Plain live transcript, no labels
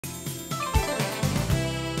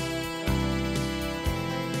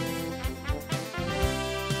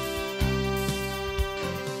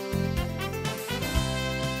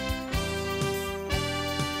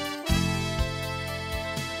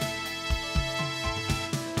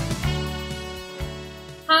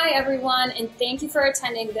Hi everyone, and thank you for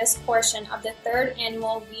attending this portion of the 3rd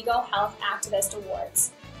Annual WEGO Health Activist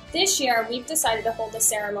Awards. This year, we've decided to hold the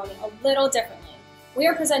ceremony a little differently. We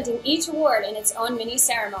are presenting each award in its own mini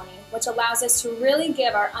ceremony, which allows us to really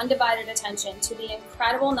give our undivided attention to the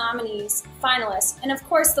incredible nominees, finalists, and of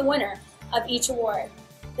course the winner of each award.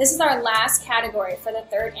 This is our last category for the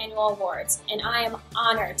 3rd Annual Awards, and I am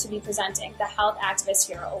honored to be presenting the Health Activist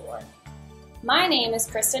Hero Award. My name is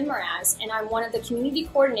Kristen Mraz, and I'm one of the community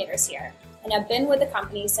coordinators here, and I've been with the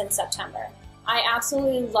company since September. I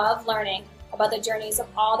absolutely love learning about the journeys of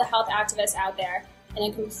all the health activists out there, and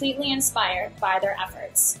am completely inspired by their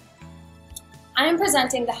efforts. I am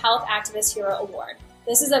presenting the Health Activist Hero Award.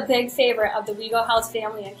 This is a big favorite of the WEGO Health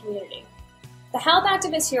family and community. The Health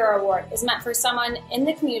Activist Hero Award is meant for someone in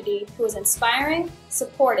the community who is inspiring,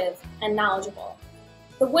 supportive, and knowledgeable.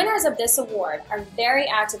 The winners of this award are very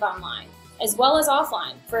active online, as well as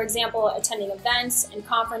offline, for example, attending events and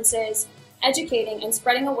conferences, educating and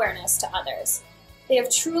spreading awareness to others. They have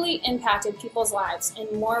truly impacted people's lives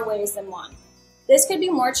in more ways than one. This could be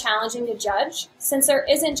more challenging to judge, since there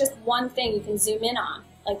isn't just one thing you can zoom in on,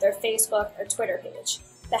 like their Facebook or Twitter page.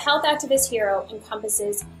 The Health Activist Hero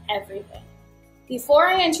encompasses everything. Before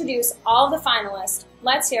I introduce all the finalists,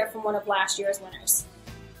 let's hear from one of last year's winners.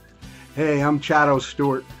 Hey, I'm Chado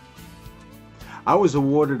Stewart. I was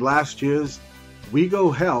awarded last year's WEGO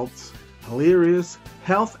Health's Hilarious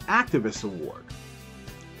Health Activist Award.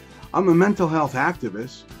 I'm a mental health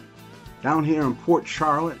activist down here in Port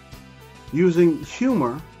Charlotte, using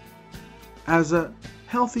humor as a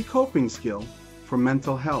healthy coping skill for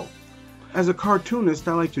mental health. As a cartoonist,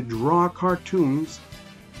 I like to draw cartoons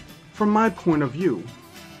from my point of view,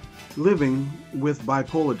 living with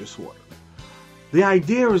bipolar disorder. The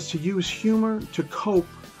idea is to use humor to cope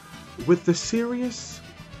with the serious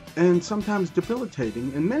and sometimes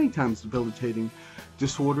debilitating, and many times debilitating,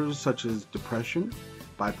 disorders such as depression,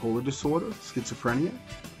 bipolar disorder, schizophrenia,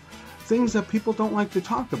 things that people don't like to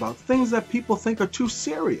talk about, things that people think are too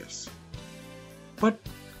serious. But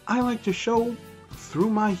I like to show through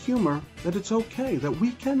my humor that it's okay, that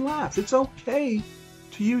we can laugh. It's okay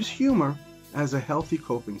to use humor as a healthy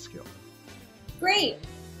coping skill. Great!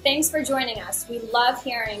 Thanks for joining us. We love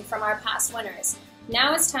hearing from our past winners.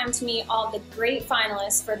 Now it's time to meet all the great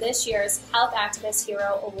finalists for this year's Health Activist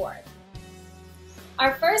Hero Award.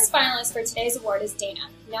 Our first finalist for today's award is Dana,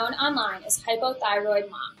 known online as Hypothyroid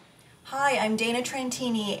Mom. Hi, I'm Dana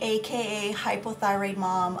Trentini, aka Hypothyroid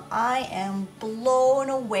Mom. I am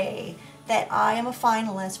blown away that I am a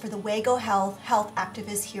finalist for the WEGO Health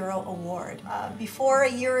Activist Hero Award. Before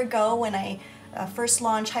a year ago, when I first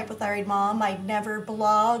launched Hypothyroid Mom, I'd never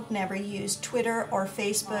blogged, never used Twitter or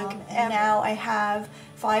Facebook, and now I have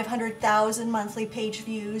 500,000 monthly page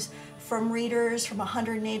views from readers from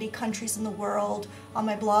 180 countries in the world. On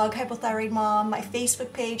my blog, Hypothyroid Mom, my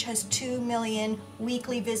Facebook page has 2 million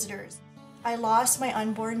weekly visitors. I lost my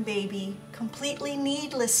unborn baby completely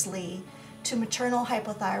needlessly to maternal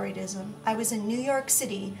hypothyroidism. I was in New York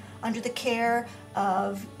City under the care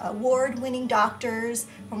of award-winning doctors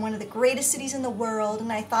from one of the greatest cities in the world,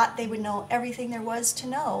 and I thought they would know everything there was to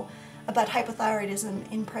know about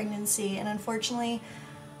hypothyroidism in pregnancy, and unfortunately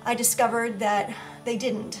I discovered that they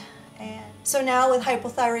didn't. And so now with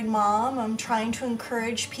Hypothyroid Mom, I'm trying to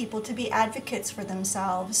encourage people to be advocates for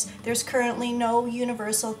themselves. There's currently no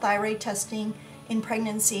universal thyroid testing in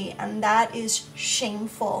pregnancy, and that is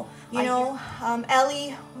shameful. You know,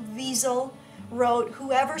 Elie Wiesel wrote,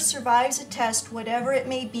 "Whoever survives a test, whatever it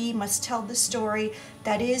may be, must tell the story.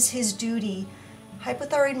 That is his duty."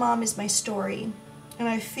 Hypothyroid Mom is my story, and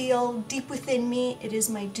I feel deep within me it is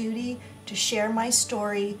my duty to share my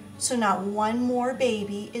story so not one more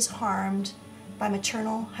baby is harmed by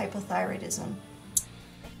maternal hypothyroidism.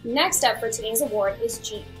 Next up for today's award is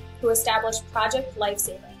Gene, who established Project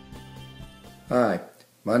Lifesaver. Hi,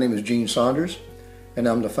 my name is Gene Saunders, and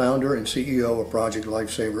I'm the founder and CEO of Project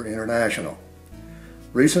Lifesaver International.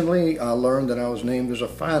 Recently, I learned that I was named as a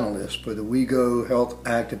finalist for the WEGO Health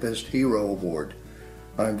Activist Hero Award.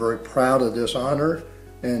 I'm very proud of this honor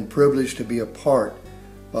and privileged to be a part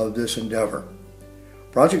of this endeavor.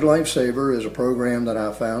 Project Lifesaver is a program that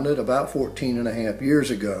I founded about 14 and a half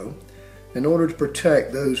years ago in order to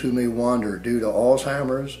protect those who may wander due to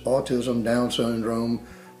Alzheimer's, autism, Down syndrome,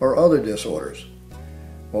 or other disorders.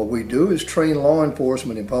 What we do is train law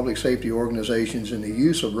enforcement and public safety organizations in the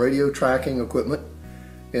use of radio tracking equipment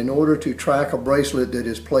in order to track a bracelet that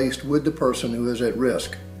is placed with the person who is at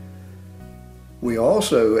risk. We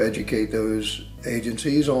also educate those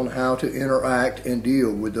agencies on how to interact and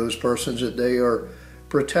deal with those persons that they are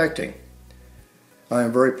protecting. I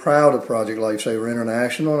am very proud of Project Lifesaver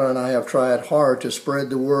International, and I have tried hard to spread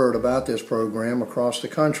the word about this program across the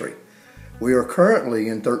country. We are currently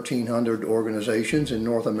in 1,300 organizations in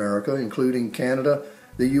North America, including Canada,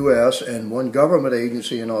 the U.S., and one government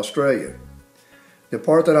agency in Australia. The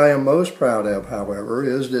part that I am most proud of, however,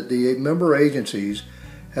 is that the member agencies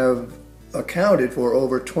have accounted for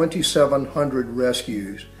over 2,700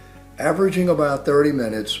 rescues, averaging about 30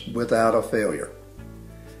 minutes without a failure.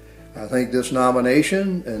 I think this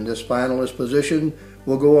nomination and this finalist position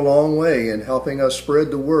will go a long way in helping us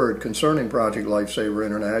spread the word concerning Project Lifesaver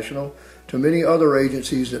International to many other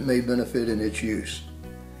agencies that may benefit in its use.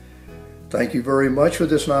 Thank you very much for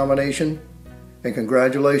this nomination, and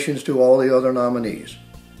congratulations to all the other nominees.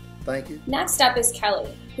 Thank you. Next up is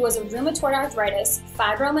Kelly, who is a rheumatoid arthritis,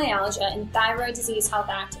 fibromyalgia, and thyroid disease health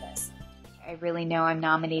activist. I really know I'm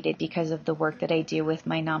nominated because of the work that I do with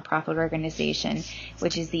my nonprofit organization,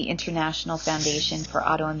 which is the International Foundation for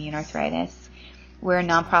Autoimmune Arthritis. We're a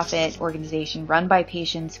nonprofit organization run by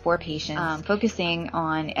patients for patients, focusing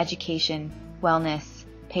on education, wellness,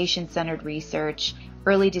 patient-centered research,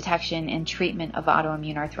 early detection and treatment of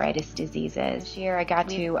autoimmune arthritis diseases. This year I got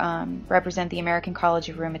to represent the American College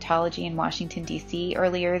of Rheumatology in Washington, D.C.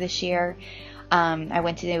 earlier this year. I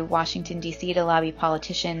went to Washington, D.C. to lobby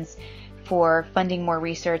politicians for funding more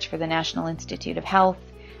research for the National Institute of Health,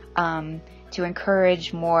 to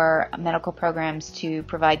encourage more medical programs to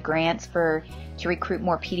provide grants to recruit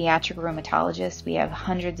more pediatric rheumatologists. We have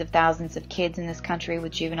hundreds of thousands of kids in this country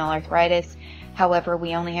with juvenile arthritis. However,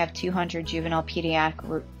 we only have 200 juvenile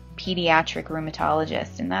pediatric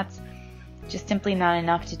rheumatologists, and that's just simply not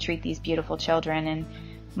enough to treat these beautiful children. And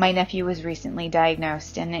my nephew was recently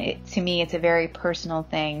diagnosed, and to me it's a very personal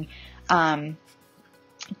thing,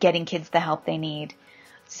 getting kids the help they need.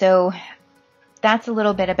 So that's a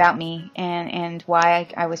little bit about me and why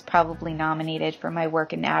I was probably nominated for my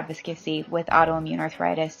work in advocacy with autoimmune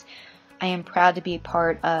arthritis. I am proud to be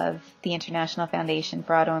part of the International Foundation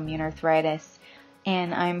for Autoimmune Arthritis,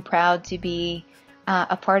 and I'm proud to be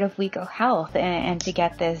a part of WEGO Health and to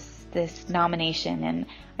get this nomination, and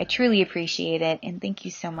I truly appreciate it, and thank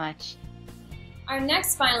you so much. Our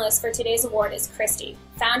next finalist for today's award is Christy,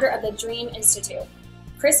 founder of the Dream Institute.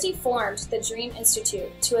 Christy formed the Dream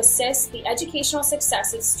Institute to assist the educational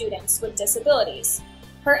success of students with disabilities.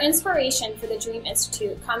 Her inspiration for the Dream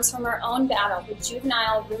Institute comes from her own battle with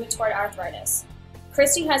juvenile rheumatoid arthritis.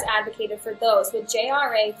 Christy has advocated for those with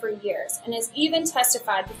JRA for years and has even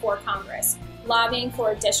testified before Congress, lobbying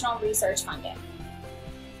for additional research funding.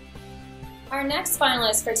 Our next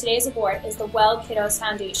finalist for today's award is the Well Kiddos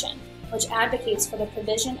Foundation, which advocates for the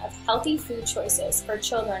provision of healthy food choices for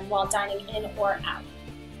children while dining in or out.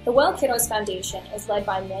 The Well Kiddos Foundation is led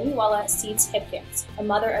by Manuela Seeds Hipkins, a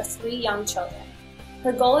mother of 3 young children.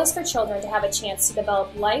 Her goal is for children to have a chance to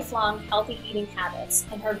develop lifelong healthy eating habits,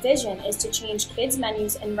 and her vision is to change kids'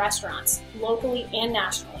 menus in restaurants, locally and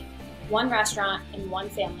nationally, one restaurant and one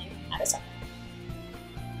family at a time.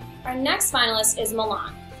 Our next finalist is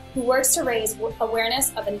Milan, who works to raise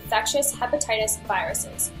awareness of infectious hepatitis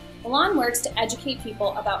viruses. Milan works to educate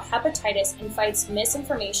people about hepatitis and fights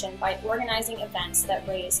misinformation by organizing events that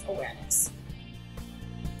raise awareness.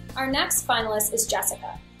 Our next finalist is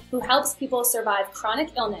Jessica, who helps people survive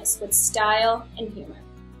chronic illness with style and humor.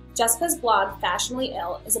 Jessica's blog, Fashionably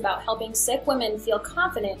Ill, is about helping sick women feel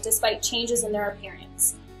confident despite changes in their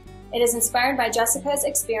appearance. It is inspired by Jessica's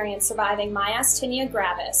experience surviving myasthenia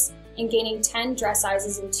gravis and gaining 10 dress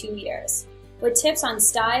sizes in 2 years. With tips on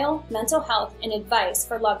style, mental health, and advice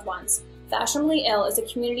for loved ones, Fashionably Ill is a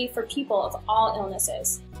community for people of all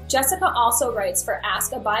illnesses. Jessica also writes for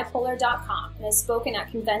AskABipolar.com and has spoken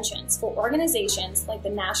at conventions for organizations like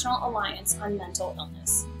the National Alliance on Mental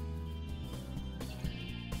Illness.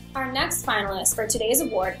 Our next finalist for today's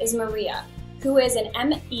award is Maria, who is an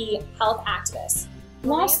ME health activist.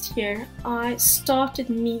 Last year, I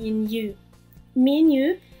started Me and You. Me and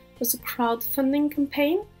You was a crowdfunding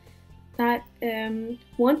campaign that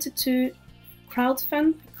wanted to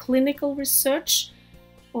crowdfund clinical research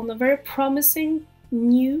on a very promising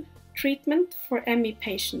new treatment for ME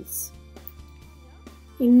patients.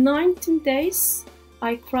 In 19 days,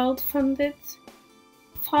 I crowdfunded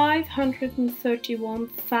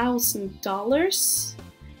 $531,000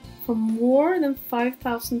 from more than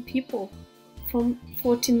 5,000 people from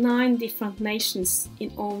 49 different nations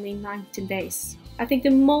in only 19 days. I think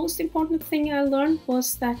the most important thing I learned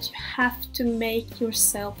was that you have to make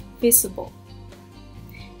yourself visible.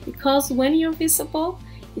 Because when you're visible,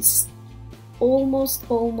 it's almost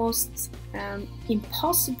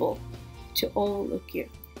impossible to overlook you.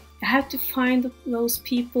 You have to find those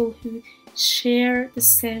people who share the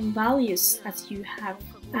same values as you have.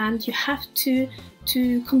 And you have to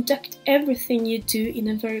conduct everything you do in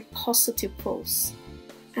a very positive pose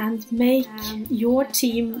and make your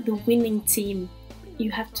team the winning team. You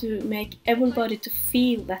have to make everybody to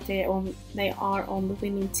feel that they are on the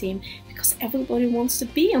winning team, because everybody wants to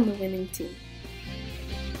be on the winning team.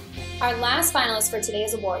 Our last finalist for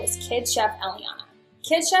today's award is Kid Chef Eliana.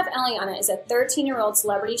 Kid Chef Eliana is a 13-year-old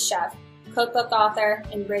celebrity chef, cookbook author,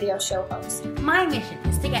 and radio show host. My mission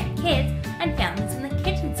is to get kids and families in the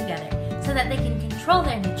kitchen together so that they can control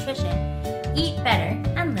their nutrition, eat better,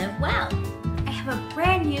 and live well. I have a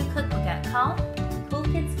brand new cookbook out called Cool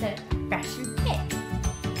Kids Cook Fresh and Fit.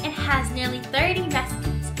 It has nearly 30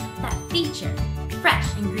 recipes that feature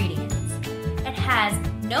fresh ingredients. It has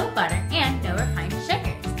no butter and no refined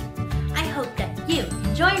sugars. I hope that you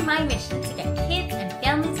can join my mission to get kids and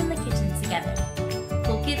families in the kitchen together.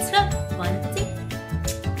 Cool Kids Cook, one of the two.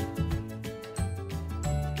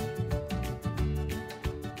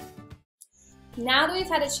 Now that we've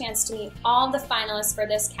had a chance to meet all the finalists for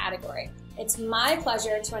this category, it's my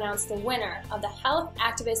pleasure to announce the winner of the Health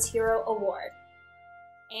Activist Hero Award.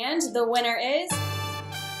 And the winner is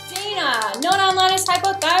Dana, known online as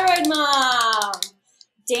Hypothyroid Mom.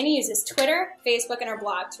 Dana uses Twitter, Facebook, and her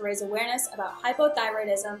blog to raise awareness about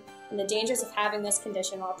hypothyroidism and the dangers of having this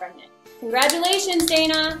condition while pregnant. Congratulations,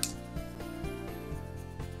 Dana!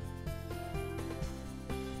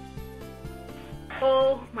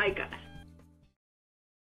 Oh my gosh.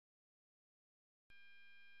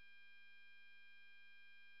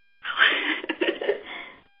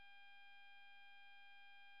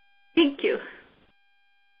 Thank you.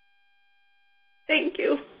 Thank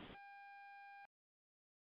you.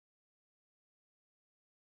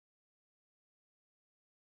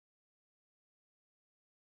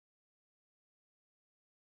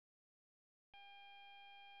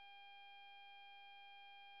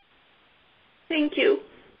 Thank you.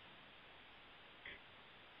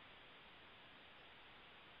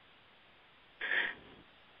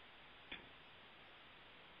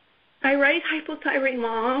 I write Hypothyroid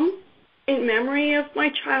Mom in memory of my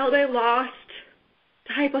child I lost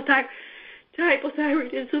to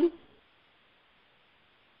hypothyroidism.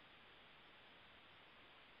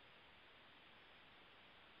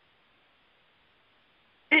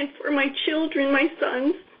 And for my children, my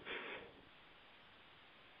sons.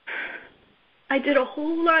 I did a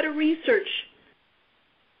whole lot of research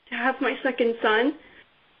to have my second son,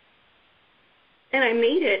 and I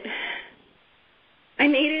made it.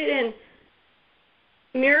 And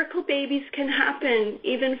miracle babies can happen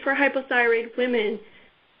even for hypothyroid women.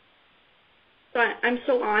 So I'm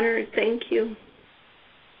so honored. Thank you.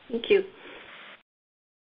 Thank you.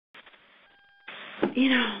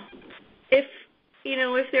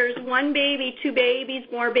 If there's one baby, two babies,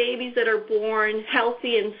 more babies that are born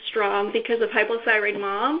healthy and strong because of Hypothyroid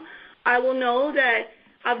Mom, I will know that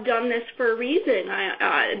I've done this for a reason.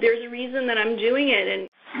 There's a reason that I'm doing it,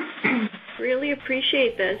 and really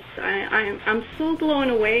appreciate this. I'm so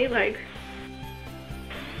blown away. Like,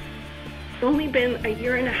 it's only been a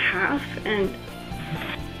year and a half, and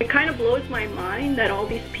it kind of blows my mind that all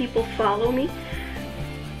these people follow me.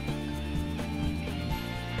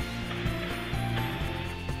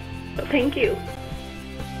 So thank you.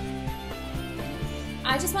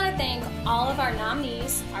 I just want to thank all of our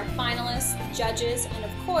nominees, our finalists, judges, and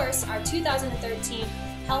of course, our 2013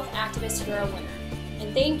 Health Activist Hero winner.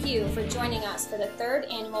 And thank you for joining us for the 3rd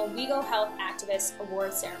Annual WEGO Health Activist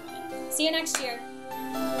Award Ceremony. See you next year.